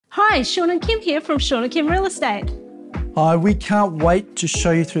Hi, Sean and Kim here from Sean and Kim Real Estate. Hi, we can't wait to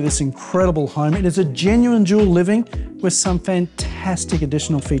show you through this incredible home. It is a genuine dual living with some fantastic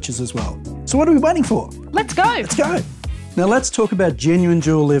additional features as well. So what are we waiting for? Let's go. Let's go. Now let's talk about genuine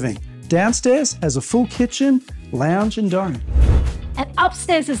dual living. Downstairs has a full kitchen, lounge and dining. And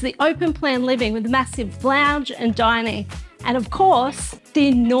upstairs is the open plan living with massive lounge and dining. And of course, the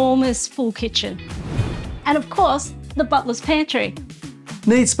enormous full kitchen. And of course, the butler's pantry.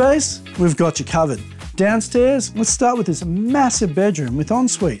 Need space? We've got you covered. Downstairs, let's start with this massive bedroom with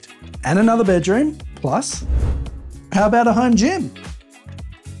ensuite and another bedroom, plus, how about a home gym?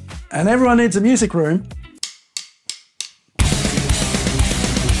 And everyone needs a music room.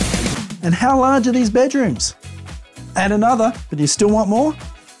 And how large are these bedrooms? Add another, but you still want more?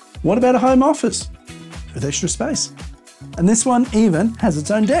 What about a home office with extra space? And this one even has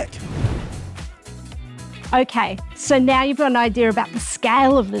its own deck. Okay, so now you've got an idea about the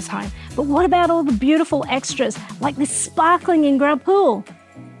scale of this home. But what about all the beautiful extras, like this sparkling in-ground pool,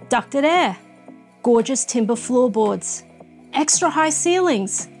 ducted air, gorgeous timber floorboards, extra high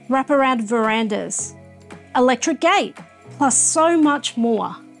ceilings, wraparound verandas, electric gate, plus so much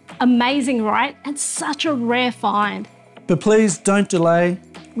more. Amazing, right? And such a rare find. But please don't delay.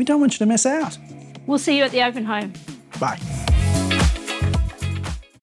 We don't want you to miss out. We'll see you at the open home. Bye.